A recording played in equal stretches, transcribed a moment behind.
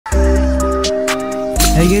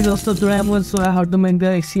Hey guys, what's up? Today I'm going to show you how to make the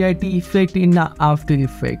CRT effect in After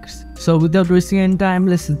Effects. So without wasting any time,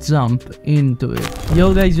 let's jump into it.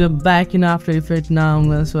 Yo guys, we're back in After Effects now. I'm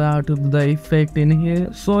going to show you how to do the effect in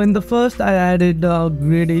here. So in the first, I added the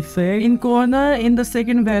grid effect. In corner, in the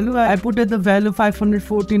second value, I put the value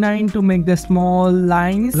 549 to make the small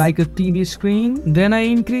lines like a TV screen. Then I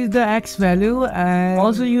increase the X value and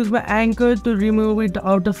also use my anchor to remove it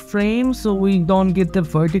out of frame so we don't get the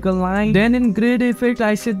vertical line. Then in grid effect,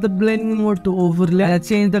 I set the blending mode to overlay. I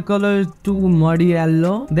change the color to muddy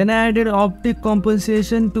yellow. Then I added optic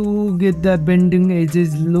compensation to get the bending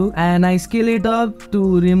edges look, and I scale it up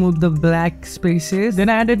to remove the black spaces. Then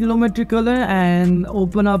I added geometry color and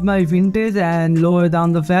open up my vintage and lower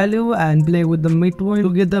down the value and play with the midpoint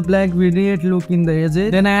to get the black vignette look in the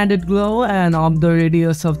edges. Then I added glow and up the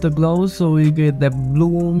radius of the glow so we get the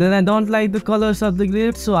bloom. Then I don't like the colors of the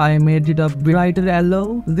grid, so I made it a brighter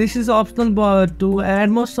yellow. This is optional, but to add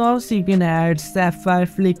more sauce you can add sapphire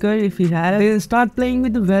flicker if you have. Then start playing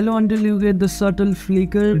with the value until you get the subtle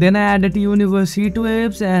flicker. Then I added universe heat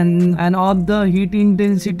waves and up the heat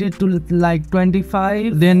intensity to like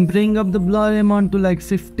 25. Then bring up the blur amount to like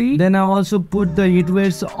 50. Then I also put the heat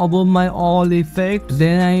waves above my all effect.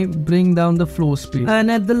 Then I bring down the flow speed,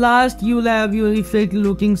 and at the last you'll have your effect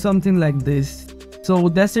looking something like this. So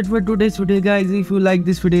that's it for today's video guys. If you like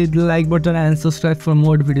this video, hit the like button and subscribe for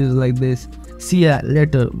more videos like this. See ya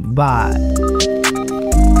later. Bye.